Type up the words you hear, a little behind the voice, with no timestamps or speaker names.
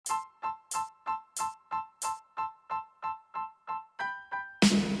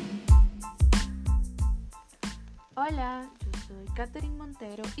Hola, yo soy Katherine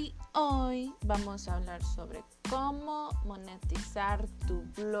Montero y hoy vamos a hablar sobre cómo monetizar tu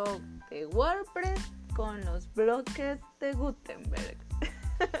blog de WordPress con los bloques de Gutenberg.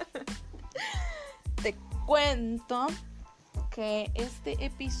 Te cuento que este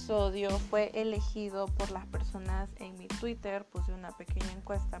episodio fue elegido por las personas en mi Twitter. Puse una pequeña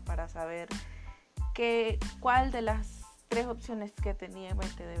encuesta para saber cuál de las 3 opciones que tenía en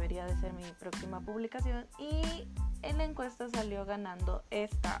mente debería de ser mi próxima publicación, y en la encuesta salió ganando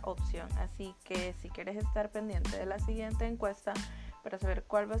esta opción. Así que si quieres estar pendiente de la siguiente encuesta para saber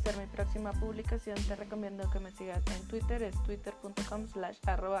cuál va a ser mi próxima publicación, te recomiendo que me sigas en Twitter. Es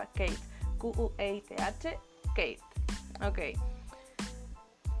twitter.com/@kate, QUEITH, Kate. Ok,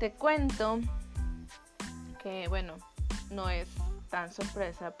 te cuento que no es tan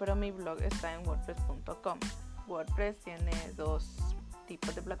sorpresa, pero mi blog está en wordpress.com. WordPress tiene 2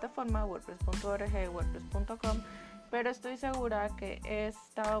 tipos de plataforma, wordpress.org y wordpress.com, pero estoy segura que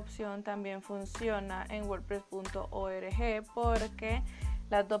esta opción también funciona en wordpress.org porque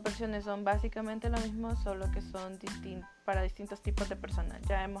las 2 versiones son básicamente lo mismo, solo que son para distintos tipos de personas.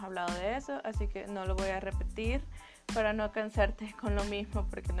 Ya hemos hablado de eso, así que no lo voy a repetir para no cansarte con lo mismo,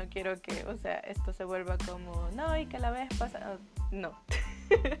 porque no quiero que, esto se vuelva como, no, y que la vez pasada, no.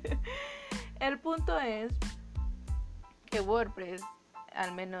 El punto es que WordPress,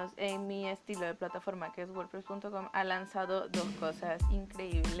 al menos en mi estilo de plataforma que es wordpress.com, ha lanzado 2 cosas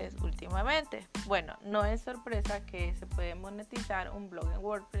increíbles últimamente. Bueno, no es sorpresa que se puede monetizar un blog en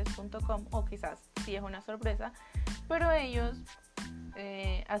wordpress.com, o quizás sí es una sorpresa, pero ellos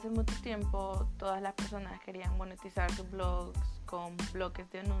hace mucho tiempo todas las personas querían monetizar sus blogs con bloques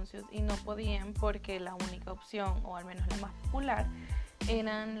de anuncios y no podían, porque la única opción, o al menos la más popular,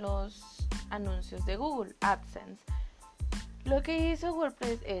 eran los anuncios de Google AdSense. Lo que hizo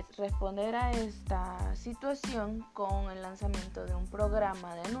WordPress es responder a esta situación con el lanzamiento de un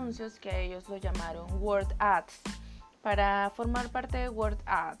programa de anuncios que ellos lo llamaron WordAds. Para formar parte de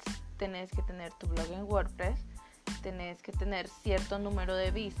WordAds tenés que tener tu blog en WordPress, tenés que tener cierto número de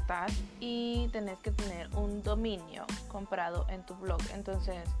vistas y tenés que tener un dominio comprado en tu blog.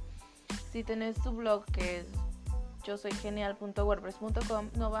 Entonces, si tenés tu blog que es yosoygenial.wordpress.com,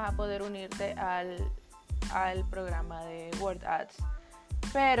 no vas a poder unirte al programa de WordAds,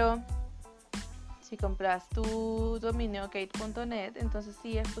 pero si compras tu dominio kate.net, entonces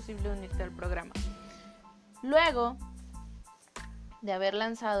sí es posible unirte al programa. Luego de haber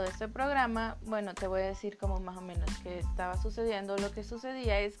lanzado este programa, te voy a decir como más o menos qué estaba sucediendo. Lo que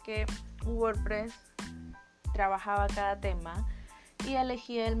sucedía es que WordPress trabajaba cada tema y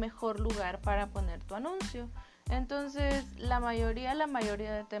elegía el mejor lugar para poner tu anuncio. Entonces la mayoría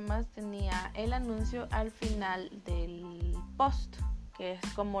de temas tenía el anuncio al final del post, que es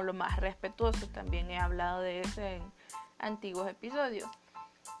como lo más respetuoso. También he hablado de eso en antiguos episodios.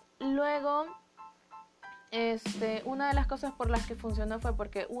 Luego, una de las cosas por las que funcionó fue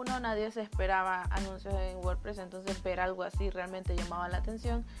porque nadie se esperaba anuncios en WordPress, entonces ver algo así realmente llamaba la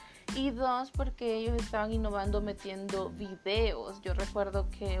atención. Y 2, porque ellos estaban innovando metiendo videos. Yo recuerdo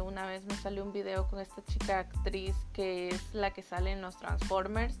que una vez me salió un video con esta chica actriz que es la que sale en los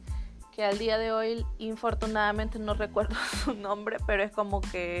Transformers, que al día de hoy infortunadamente no recuerdo su nombre, pero es como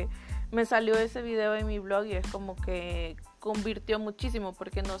que me salió ese video en mi blog y es como que convirtió muchísimo,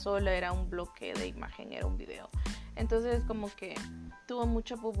 porque no solo era un bloque de imagen, era un video. Entonces como que tuvo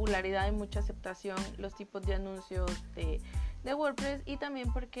mucha popularidad y mucha aceptación los tipos de anuncios de WordPress, y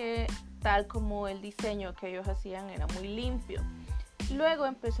también porque tal como el diseño que ellos hacían era muy limpio. Luego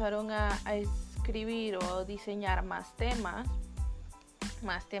empezaron a escribir o diseñar más temas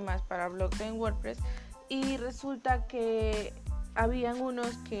para blogs en WordPress, y resulta que habían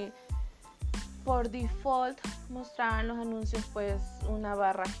unos que por default mostraban los anuncios pues una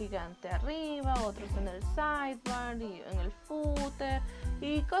barra gigante arriba, otros en el sidebar y en el footer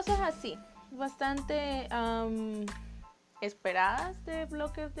y cosas así, bastante esperadas de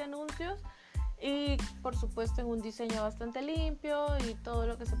bloques de anuncios, y por supuesto en un diseño bastante limpio y todo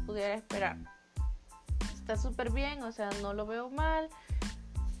lo que se pudiera esperar. Está súper bien, no lo veo mal.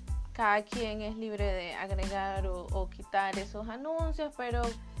 Cada quien es libre de agregar o quitar esos anuncios, pero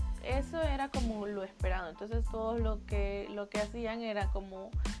eso era como lo esperado. Entonces todo lo que hacían era como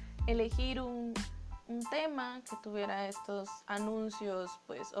elegir un tema que tuviera estos anuncios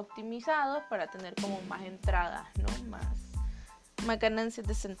pues optimizados para tener como más entradas, ¿no? Más ganancias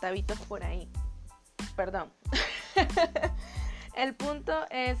de centavitos por ahí. Perdón. El punto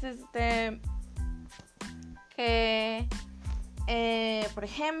es que por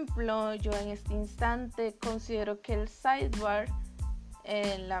ejemplo, yo en este instante considero que el sidebar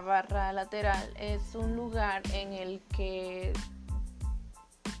en la barra lateral es un lugar en el que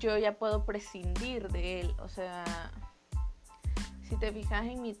yo ya puedo prescindir de él. O sea, si te fijas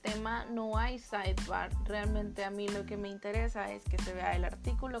en mi tema, no hay sidebar. Realmente a mí lo que me interesa es que se vea el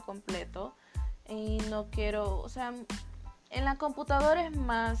artículo completo y no quiero, o sea, en la computadora es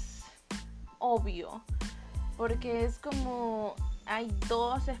más obvio porque es como hay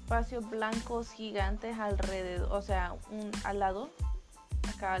dos espacios blancos gigantes alrededor, o sea, al lado,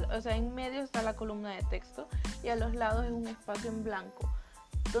 acá, o sea, en medio está la columna de texto y a los lados es un espacio en blanco.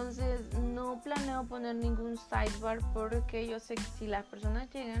 Entonces no planeo poner ningún sidebar porque yo sé que si las personas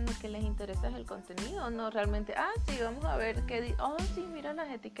llegan lo que les interesa es el contenido, no realmente, sí, vamos a ver qué, sí, mira las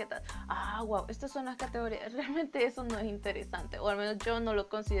etiquetas, wow, estas son las categorías. Realmente eso no es interesante, o al menos yo no lo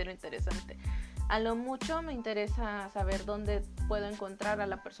considero interesante. A lo mucho me interesa saber dónde puedo encontrar a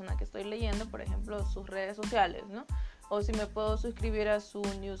la persona que estoy leyendo, por ejemplo, sus redes sociales, ¿no? O si me puedo suscribir a su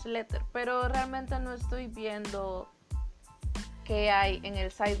newsletter, pero realmente no estoy viendo qué hay en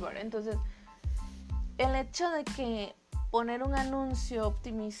el sidebar. Entonces, el hecho de que poner un anuncio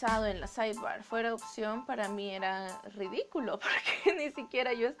optimizado en la sidebar fuera opción para mí era ridículo, porque ni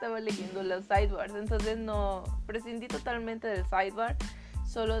siquiera yo estaba leyendo los sidebars. Entonces no prescindí totalmente del sidebar,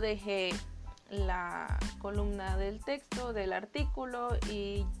 solo dejé la columna del texto, del artículo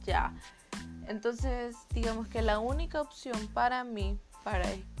y ya. Entonces, digamos que la única opción para mí para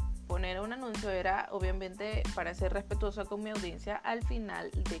poner un anuncio era, obviamente, para ser respetuosa con mi audiencia, al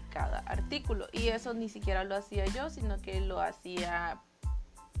final de cada artículo. Y eso ni siquiera lo hacía yo, sino que lo hacía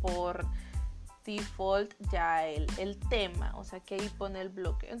por default ya el tema, o sea que ahí pone el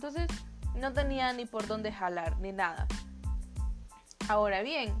bloque. Entonces, no tenía ni por dónde jalar, ni nada. Ahora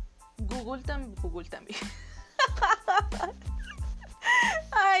bien, Google también.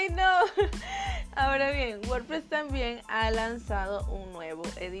 Ay, no. Ahora bien, WordPress también ha lanzado un nuevo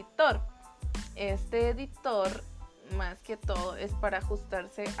editor. Este editor, más que todo, es para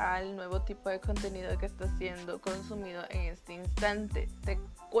ajustarse al nuevo tipo de contenido que está siendo consumido en este instante. Te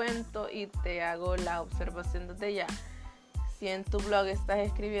cuento y te hago la observación desde ya. Si en tu blog estás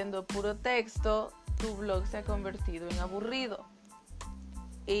escribiendo puro texto, tu blog se ha convertido en aburrido.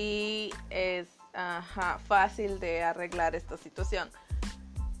 Y es fácil de arreglar esta situación.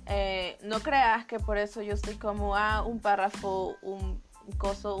 No creas que por eso yo estoy como un párrafo, un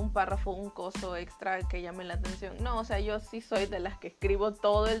coso extra que llame la atención. No, o sea, yo sí soy de las que escribo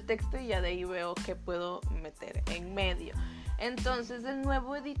todo el texto y ya de ahí veo qué puedo meter en medio. Entonces el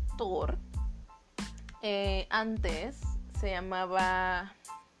nuevo editor antes se llamaba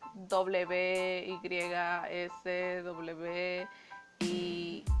WYSWIG,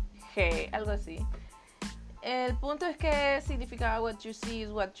 algo así. El punto es que significaba what you see is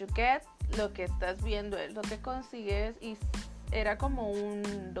what you get. Lo que estás viendo es lo que consigues, y era como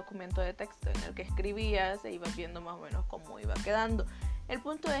un documento de texto en el que escribías e ibas viendo más o menos cómo iba quedando. El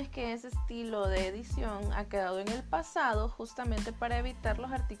punto es que ese estilo de edición ha quedado en el pasado justamente para evitar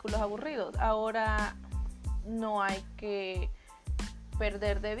los artículos aburridos. Ahora no hay que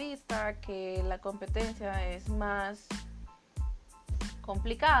perder de vista que la competencia es más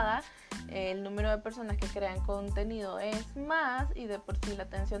complicada, el número de personas que crean contenido es más, y de por sí la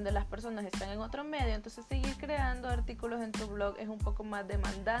atención de las personas están en otro medio. Entonces seguir creando artículos en tu blog es un poco más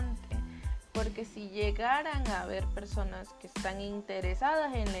demandante, porque si llegaran a haber personas que están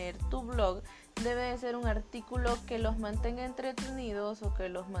interesadas en leer tu blog, debe de ser un artículo que los mantenga entretenidos o que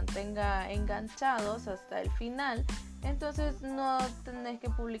los mantenga enganchados hasta el final. Entonces no tenés que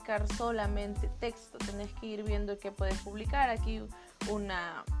publicar solamente texto, tenés que ir viendo qué puedes publicar. Aquí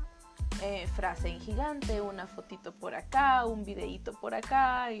una frase en gigante, una fotito por acá, un videíto por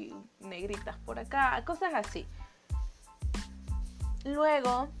acá y negritas por acá, cosas así.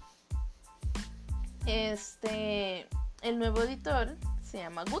 Luego, el nuevo editor se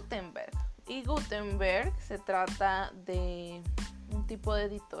llama Gutenberg, y Gutenberg se trata de un tipo de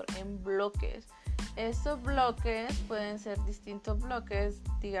editor en bloques. Estos bloques pueden ser distintos bloques,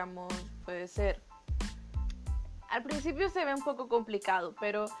 digamos, puede ser. Al principio se ve un poco complicado,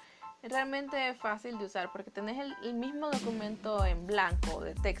 pero realmente es fácil de usar porque tenés el mismo documento en blanco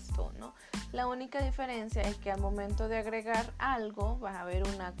de texto, ¿no? La única diferencia es que al momento de agregar algo vas a ver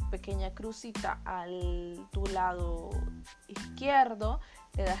una pequeña crucita al tu lado izquierdo,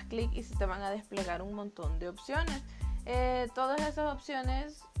 le das clic y se te van a desplegar un montón de opciones. Todas esas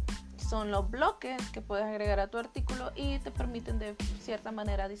opciones son los bloques que puedes agregar a tu artículo y te permiten de cierta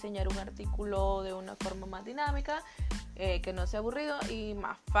manera diseñar un artículo de una forma más dinámica, que no sea aburrido y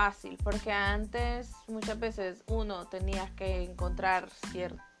más fácil, porque antes muchas veces uno tenías que encontrar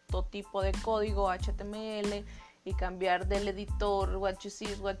cierto tipo de código HTML y cambiar del editor what you see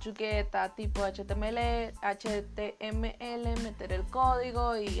is what you get a tipo HTML, meter el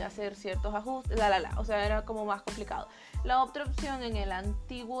código y hacer ciertos ajustes, o sea, era como más complicado. La otra opción en el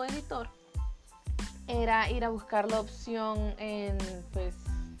antiguo editor era ir a buscar la opción en pues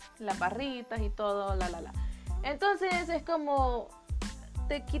las barritas y todo, Entonces es como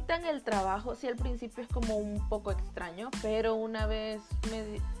te quitan el trabajo. Sí, al principio es como un poco extraño, pero una vez,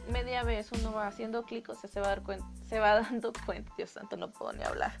 media vez uno va haciendo clic, o sea, se va dando cuenta, Dios santo, no puedo ni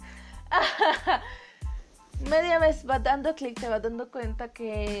hablar. Media vez va dando clic, te vas dando cuenta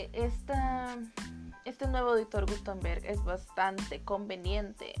que este nuevo editor Gutenberg es bastante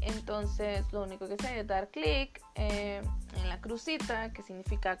conveniente. Entonces lo único que sé es dar clic en la crucita, que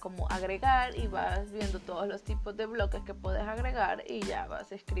significa como agregar, y vas viendo todos los tipos de bloques que puedes agregar y ya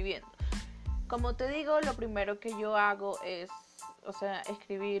vas escribiendo. Como te digo, lo primero que yo hago es, o sea,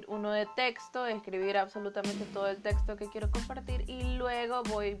 escribir uno de texto, escribir absolutamente todo el texto que quiero compartir, y luego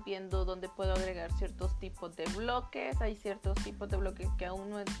voy viendo dónde puedo agregar ciertos tipos de bloques. Hay ciertos tipos de bloques que aún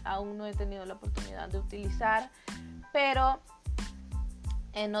no he tenido la oportunidad de utilizar, pero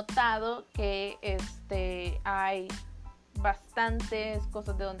he notado que hay bastantes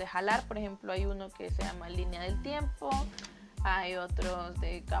cosas de donde jalar. Por ejemplo, hay uno que se llama línea del tiempo. Hay otros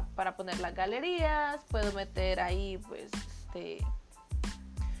para poner las galerías. Puedo meter ahí pues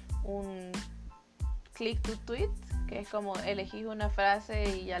un click to tweet, que es como elegís una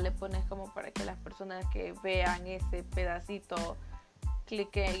frase y ya le pones como para que las personas que vean ese pedacito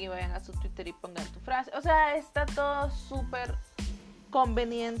cliquen y vayan a su Twitter y pongan tu frase. O sea, está todo súper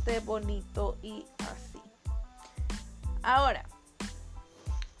conveniente, bonito y así. Ahora,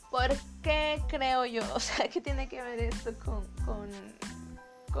 ¿por qué creo yo? O sea, ¿qué tiene que ver esto con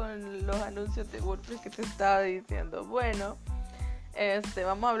los anuncios de WordPress que te estaba diciendo? Bueno,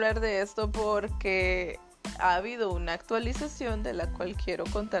 vamos a hablar de esto porque ha habido una actualización de la cual quiero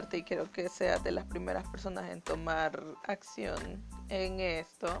contarte, y quiero que seas de las primeras personas en tomar acción en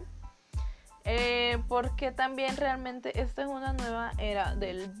esto. Porque también realmente esta es una nueva era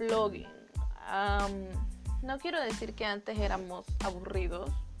del blogging. No quiero decir que antes éramos aburridos,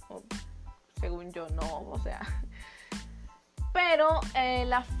 o según yo no, o sea, pero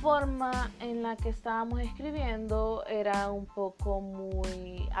la forma en la que estábamos escribiendo era un poco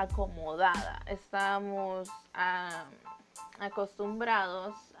muy acomodada. Estábamos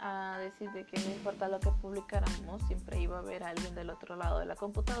acostumbrados a decir de que no importa lo que publicáramos, siempre iba a haber alguien del otro lado de la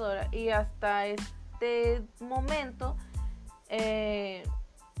computadora, y hasta este momento,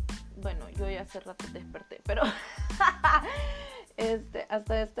 bueno, yo ya hace rato desperté, pero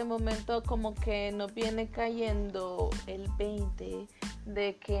hasta este momento como que nos viene cayendo el 20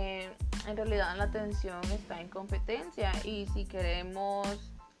 de que en realidad la atención está en competencia, y si queremos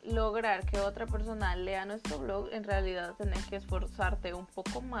lograr que otra persona lea nuestro blog, en realidad tenés que esforzarte un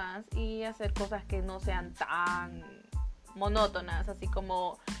poco más y hacer cosas que no sean tan monótonas, así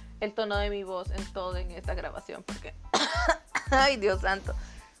como el tono de mi voz en esta grabación, porque ay, Dios santo.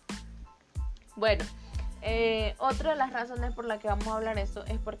 Bueno, otra de las razones por las que vamos a hablar esto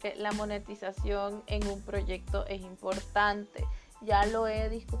es porque la monetización en un proyecto es importante. Ya lo he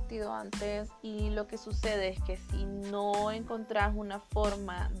discutido antes, y lo que sucede es que si no encontrás una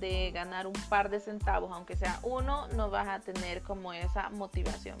forma de ganar un par de centavos, aunque sea uno, no vas a tener como esa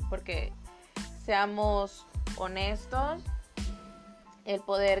motivación. Porque seamos honestos, el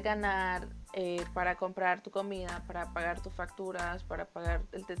poder ganar para comprar tu comida, para pagar tus facturas, para pagar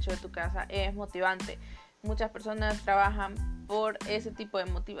el techo de tu casa es motivante. Muchas personas trabajan por ese tipo de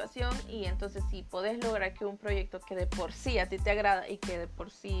motivación, y entonces si podés lograr que un proyecto que de por sí a ti te agrada y que de por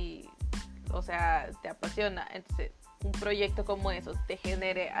sí, o sea, te apasiona, entonces un proyecto como eso te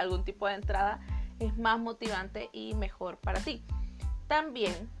genere algún tipo de entrada, es más motivante y mejor para ti.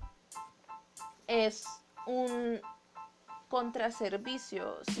 También es un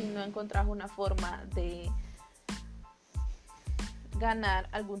contraservicio si no encontrás una forma de ganar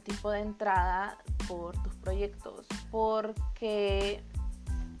algún tipo de entrada por tus proyectos, porque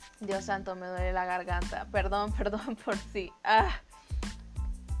Dios santo, me duele la garganta, perdón por sí.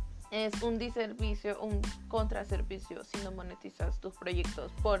 Es un diservicio, un contraservicio si no monetizas tus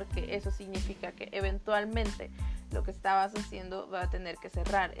proyectos, porque eso significa que eventualmente lo que estabas haciendo va a tener que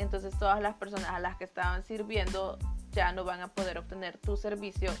cerrar. Entonces todas las personas a las que estaban sirviendo ya no van a poder obtener tu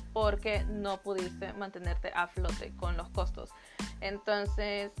servicio porque no pudiste mantenerte a flote con los costos.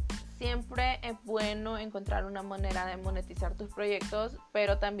 Entonces siempre es bueno encontrar una manera de monetizar tus proyectos,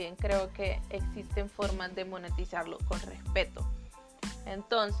 pero también creo que existen formas de monetizarlo con respeto.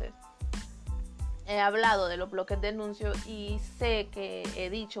 Entonces, he hablado de los bloques de anuncios y sé que he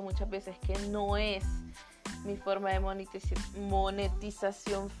dicho muchas veces que no es mi forma de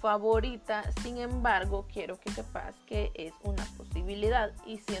monetización favorita. Sin embargo, quiero que sepas que es una posibilidad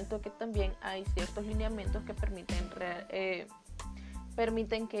y siento que también hay ciertos lineamientos que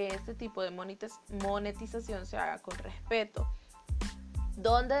permiten que este tipo de monetización se haga con respeto.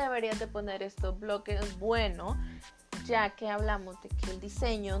 ¿Dónde deberías de poner estos bloques? Bueno, ya que hablamos de que el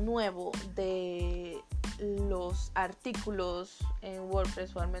diseño nuevo de los artículos en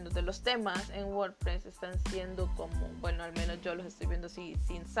WordPress, o al menos de los temas en WordPress, están siendo como, bueno, al menos yo los estoy viendo así,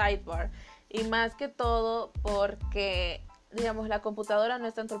 sin sidebar, y más que todo porque, digamos, la computadora no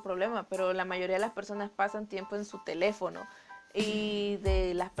es tanto el problema, pero la mayoría de las personas pasan tiempo en su teléfono, y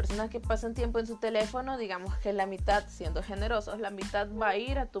de las personas que pasan tiempo en su teléfono, digamos que la mitad, siendo generosos, la mitad va a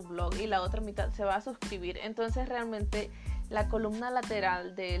ir a tu blog y la otra mitad se va a suscribir. Entonces realmente la columna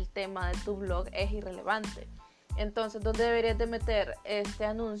lateral del tema de tu blog es irrelevante. Entonces, ¿dónde deberías de meter este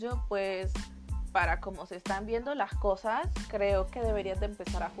anuncio? Pues para cómo se están viendo las cosas, creo que deberías de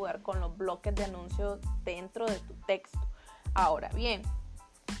empezar a jugar con los bloques de anuncios dentro de tu texto. Ahora bien,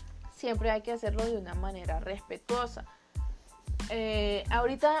 siempre hay que hacerlo de una manera respetuosa.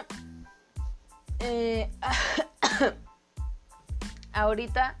 Ahorita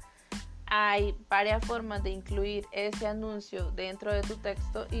hay varias formas de incluir ese anuncio dentro de tu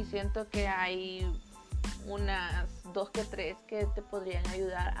texto y siento que hay unas 2 que 3 que te podrían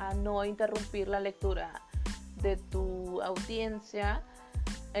ayudar a no interrumpir la lectura de tu audiencia,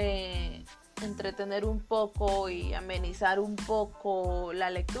 entretener un poco y amenizar un poco la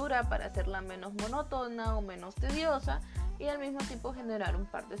lectura para hacerla menos monótona o menos tediosa, y al mismo tiempo generar un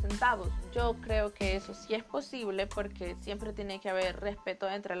par de centavos. Yo creo que eso sí es posible porque siempre tiene que haber respeto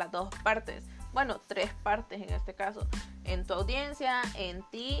entre las dos partes. Bueno, 3 partes en este caso. En tu audiencia, en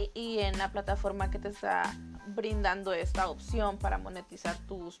ti y en la plataforma que te está brindando esta opción para monetizar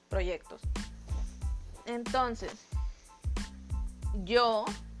tus proyectos. Entonces, yo...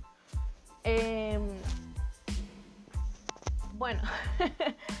 bueno,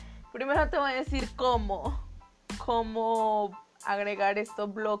 primero te voy a decir cómo agregar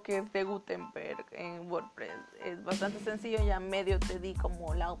estos bloques de Gutenberg en WordPress. Es bastante sencillo, ya medio te di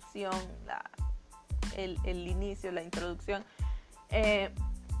como la opción, el inicio, la introducción.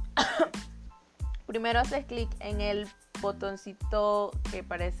 Primero haces clic en el botoncito que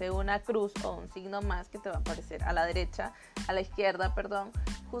parece una cruz o un signo más que te va a aparecer a la izquierda,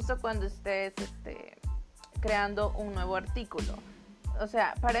 justo cuando estés creando un nuevo artículo. O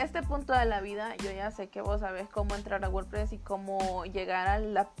sea, para este punto de la vida yo ya sé que vos sabés cómo entrar a WordPress y cómo llegar a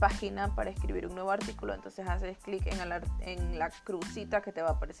la página para escribir un nuevo artículo. Entonces haces clic en la crucita que te va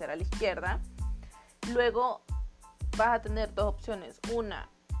a aparecer a la izquierda. Luego vas a tener 2 opciones. Una,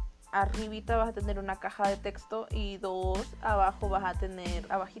 arribita vas a tener una caja de texto, y 2, abajo vas a tener,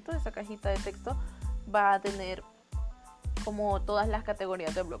 abajito de esa cajita de texto, vas a tener como todas las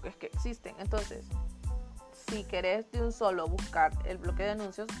categorías de bloques que existen. Entonces, si querés de un solo buscar el bloque de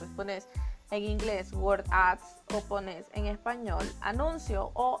anuncios, pues pones en inglés Word Ads, o pones en español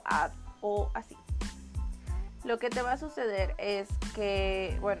anuncio o ad, o así. Lo que te va a suceder es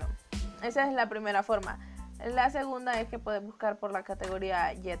que, bueno, esa es la primera forma. La segunda es que puedes buscar por la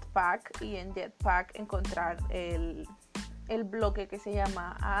categoría Jetpack y en Jetpack encontrar el bloque que se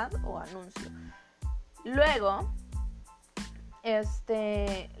llama ad o anuncio. Luego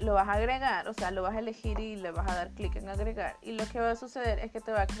lo vas a agregar, o sea, lo vas a elegir y le vas a dar clic en agregar, y lo que va a suceder es que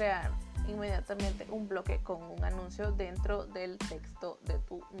te va a crear inmediatamente un bloque con un anuncio dentro del texto de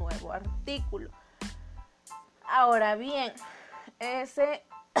tu nuevo artículo. Ahora bien, ese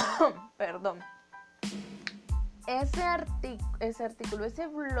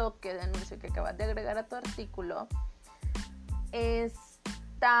bloque de anuncio que acabas de agregar a tu artículo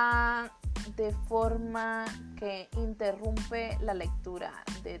está de forma que interrumpe la lectura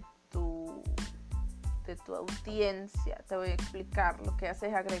de tu audiencia. Te voy a explicar. Lo que hace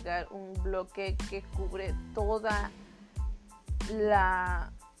es agregar un bloque que cubre toda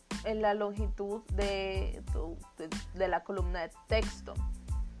la longitud de la columna de texto.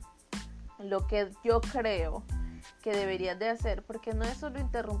 Lo que yo creo que deberías de hacer, porque no es solo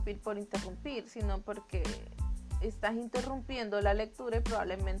interrumpir por interrumpir, sino porque estás interrumpiendo la lectura y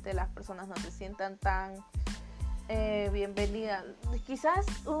probablemente las personas no se sientan tan bienvenidas. Quizás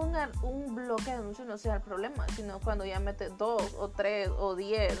un bloque de anuncios no sea el problema, sino cuando ya metes 2 o 3 o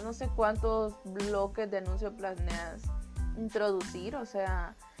 10, no sé cuántos bloques de anuncios planeas introducir. O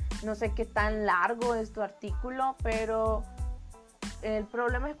sea, no sé qué tan largo es tu artículo, pero el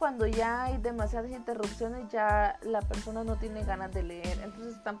problema es cuando ya hay demasiadas interrupciones, ya la persona no tiene ganas de leer.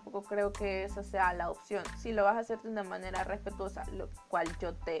 Entonces tampoco creo que esa sea la opción. Si lo vas a hacer de una manera respetuosa, lo cual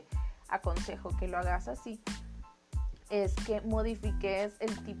yo te aconsejo que lo hagas así, es que modifiques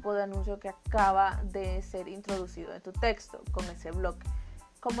el tipo de anuncio que acaba de ser introducido en tu texto con ese bloque.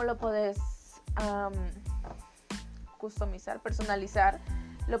 ¿Cómo lo puedes customizar, personalizar?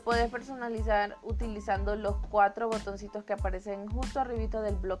 Lo puedes personalizar utilizando los 4 botoncitos que aparecen justo arribita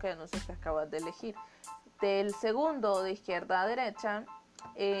del bloque de anuncios que acabas de elegir. Del segundo, de izquierda a derecha,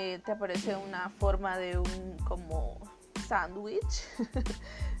 te aparece una forma de un como sándwich.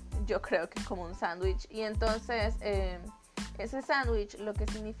 Yo creo que es como un sándwich. Y entonces ese sándwich lo que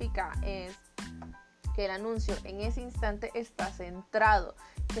significa es que el anuncio en ese instante está centrado.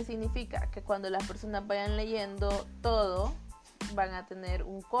 ¿Qué significa? Que cuando las personas vayan leyendo todo, van a tener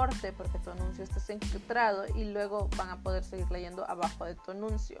un corte porque tu anuncio está centrado y luego van a poder seguir leyendo abajo de tu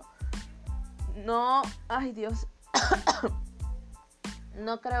anuncio. No, ay Dios,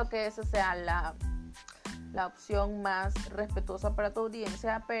 no creo que esa sea la opción más respetuosa para tu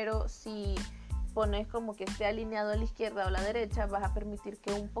audiencia, pero si pones como que esté alineado a la izquierda o a la derecha, vas a permitir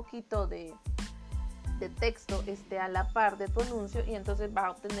que un poquito de texto esté a la par de tu anuncio y entonces vas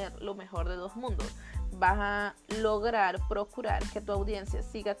a obtener lo mejor de dos mundos. Vas a lograr procurar que tu audiencia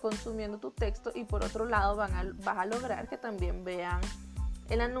siga consumiendo tu texto y por otro lado vas a lograr que también vean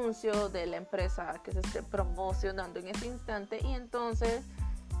el anuncio de la empresa que se esté promocionando en ese instante y entonces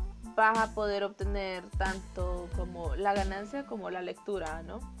vas a poder obtener tanto como la ganancia como la lectura,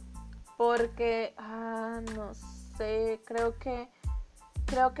 ¿no? Porque, no sé, creo que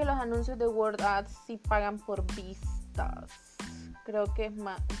los anuncios de Word Ads sí pagan por vistas. Creo que es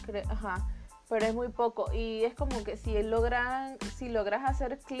más, pero es muy poco. Y es como que si logras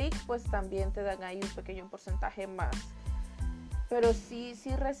hacer clic, pues también te dan ahí un pequeño porcentaje más. Pero sí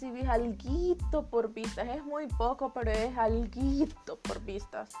recibís alguito por vistas. Es muy poco, pero es alguito por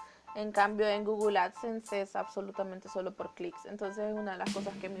vistas. En cambio, en Google AdSense es absolutamente solo por clics. Entonces es una de las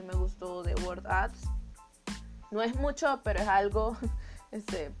cosas que a mí me gustó de Word Ads. No es mucho, pero es algo.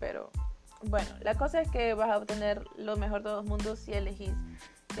 Pero bueno, la cosa es que vas a obtener lo mejor de dos mundos si elegís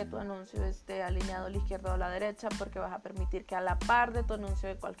que tu anuncio esté alineado a la izquierda o a la derecha, porque vas a permitir que a la par de tu anuncio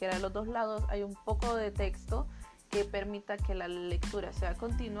de cualquiera de los dos lados hay un poco de texto que permita que la lectura sea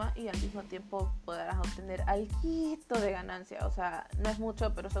continua y al mismo tiempo podrás obtener alguito de ganancia. O sea, no es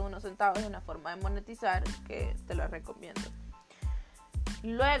mucho, pero son unos centavos, es una forma de monetizar que te lo recomiendo.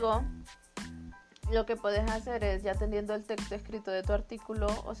 Luego, lo que puedes hacer es, ya teniendo el texto escrito de tu artículo,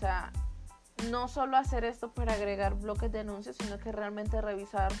 o sea, no solo hacer esto para agregar bloques de anuncios, sino que realmente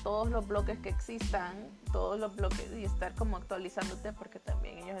revisar todos los bloques que existan, todos los bloques y estar como actualizándote, porque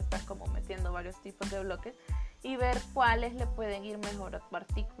también ellos están como metiendo varios tipos de bloques y ver cuáles le pueden ir mejor a tu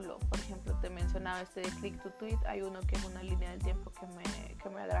artículo. Por ejemplo, te mencionaba este de Click to Tweet, hay uno que es una línea del tiempo que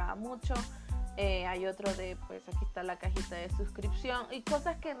me agrada mucho. Hay otro de, pues aquí está la cajita de suscripción y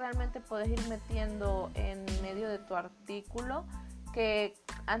cosas que realmente puedes ir metiendo en medio de tu artículo, que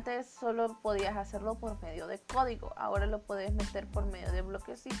antes solo podías hacerlo por medio de código, ahora lo puedes meter por medio de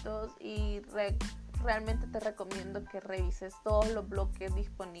bloquecitos y realmente te recomiendo que revises todos los bloques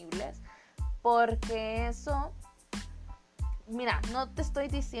disponibles, porque eso, mira, no te estoy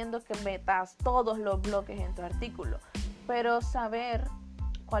diciendo que metas todos los bloques en tu artículo, pero saber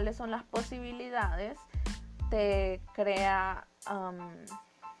cuáles son las posibilidades te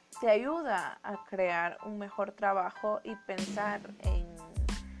ayuda a crear un mejor trabajo y pensar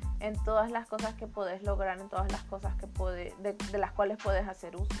en todas las cosas que puedes lograr, en todas las cosas que de las cuales puedes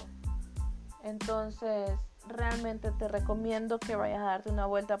hacer uso. Entonces, realmente te recomiendo que vayas a darte una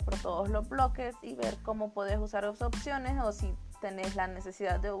vuelta por todos los bloques y ver cómo puedes usar esas opciones, o si tenés la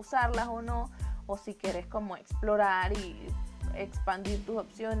necesidad de usarlas o no, o si quieres como explorar y expandir tus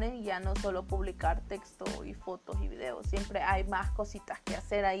opciones y ya no solo publicar texto y fotos y videos. Siempre hay más cositas que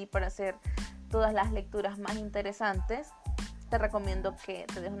hacer ahí para hacer todas las lecturas más interesantes. Te recomiendo que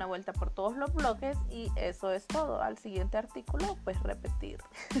te des una vuelta por todos los bloques y eso es todo. Al siguiente artículo, pues repetir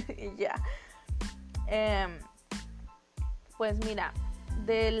y ya. Pues mira,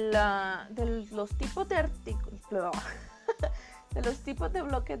 de los tipos de artículos, de los tipos de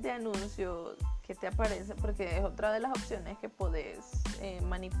bloques de anuncios que te aparecen, porque es otra de las opciones que puedes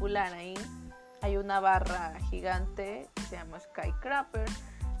manipular ahí. Hay una barra gigante que se llama Skycrapper,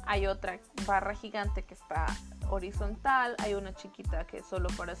 hay otra barra gigante que está horizontal, hay una chiquita que es solo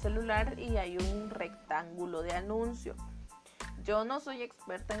para celular y hay un rectángulo de anuncio. Yo no soy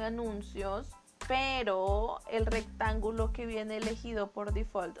experta en anuncios, pero el rectángulo que viene elegido por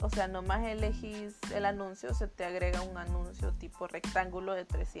default, o sea, nomás elegís el anuncio, se te agrega un anuncio tipo rectángulo de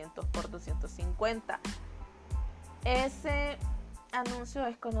 300 por 250. Ese anuncio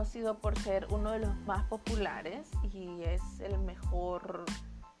es conocido por ser uno de los más populares y es el mejor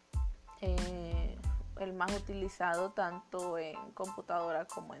más utilizado tanto en computadora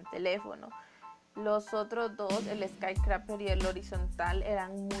como en teléfono. Los otros dos, el Skyscraper y el horizontal,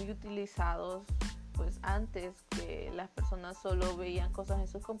 eran muy utilizados pues antes, que las personas solo veían cosas en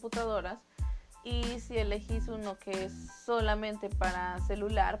sus computadoras. Y si elegís uno que es solamente para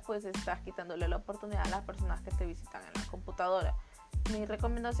celular, pues estás quitándole la oportunidad a las personas que te visitan en la computadora. Mi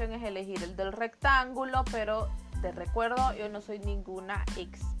recomendación es elegir el del rectángulo, pero te recuerdo, yo no soy ninguna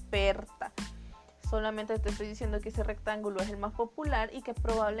experta. Solamente te estoy diciendo que ese rectángulo es el más popular y que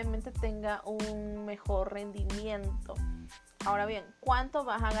probablemente tenga un mejor rendimiento. Ahora bien, ¿cuánto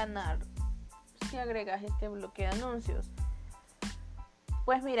vas a ganar si agregas este bloque de anuncios?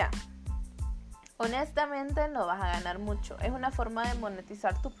 Pues mira, honestamente no vas a ganar mucho. Es una forma de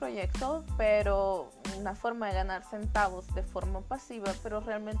monetizar tu proyecto, pero una forma de ganar centavos de forma pasiva, pero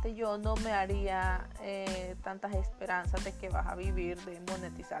realmente yo no me haría tantas esperanzas de que vas a vivir de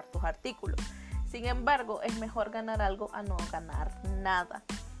monetizar tus artículos. Sin embargo, es mejor ganar algo a no ganar nada.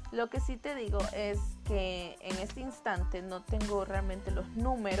 Lo que sí te digo es que en este instante no tengo realmente los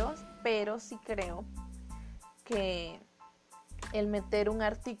números, pero sí creo que el meter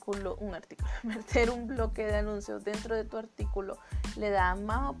meter un bloque de anuncios dentro de tu artículo le da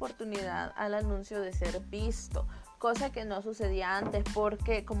más oportunidad al anuncio de ser visto, cosa que no sucedía antes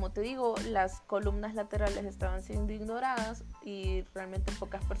porque, como te digo, las columnas laterales estaban siendo ignoradas y realmente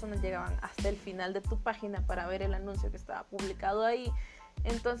pocas personas llegaban hasta el final de tu página para ver el anuncio que estaba publicado ahí.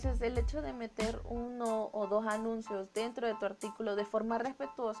 Entonces el hecho de meter uno o dos anuncios dentro de tu artículo de forma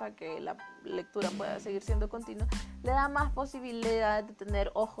respetuosa, que la lectura pueda seguir siendo continua, le da más posibilidades de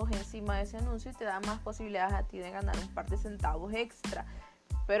tener ojos encima de ese anuncio y te da más posibilidades a ti de ganar un par de centavos extra.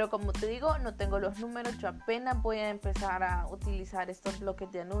 Pero como te digo, no tengo los números, yo apenas voy a empezar a utilizar estos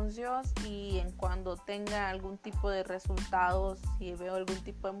bloques de anuncios y en cuando tenga algún tipo de resultados, si veo algún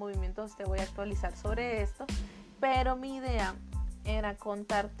tipo de movimientos, te voy a actualizar sobre esto. Pero mi idea era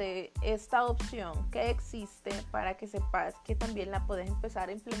contarte esta opción que existe para que sepas que también la puedes empezar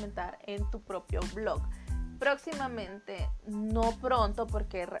a implementar en tu propio blog. Próximamente, no pronto,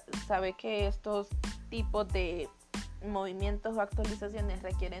 porque sabe que estos tipos de movimientos o actualizaciones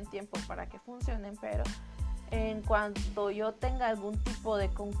requieren tiempo para que funcionen, pero en cuanto yo tenga algún tipo de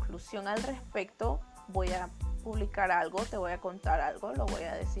conclusión al respecto, voy a publicar algo, te voy a contar algo, lo voy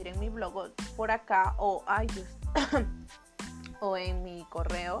a decir en mi blog por acá o o en mi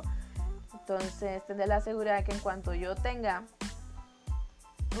correo. Entonces tendré la seguridad que en cuanto yo tenga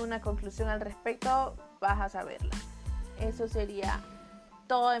una conclusión al respecto, vas a saberla. Eso sería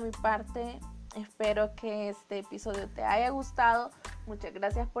todo de mi parte. Espero que este episodio te haya gustado. Muchas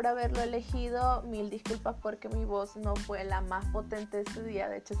gracias por haberlo elegido. Mil disculpas porque mi voz no fue la más potente este día.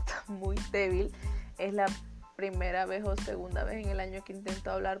 De hecho está muy débil. Es la primera vez o segunda vez en el año que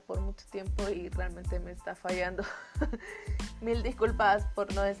intento hablar por mucho tiempo y realmente me está fallando. Mil disculpas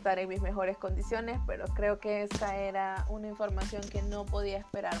por no estar en mis mejores condiciones, pero creo que esta era una información que no podía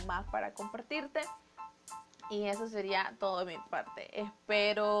esperar más para compartirte. Y eso sería todo de mi parte.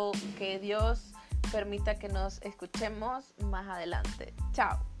 Espero que Dios permita que nos escuchemos más adelante.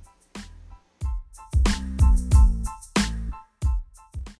 Chao.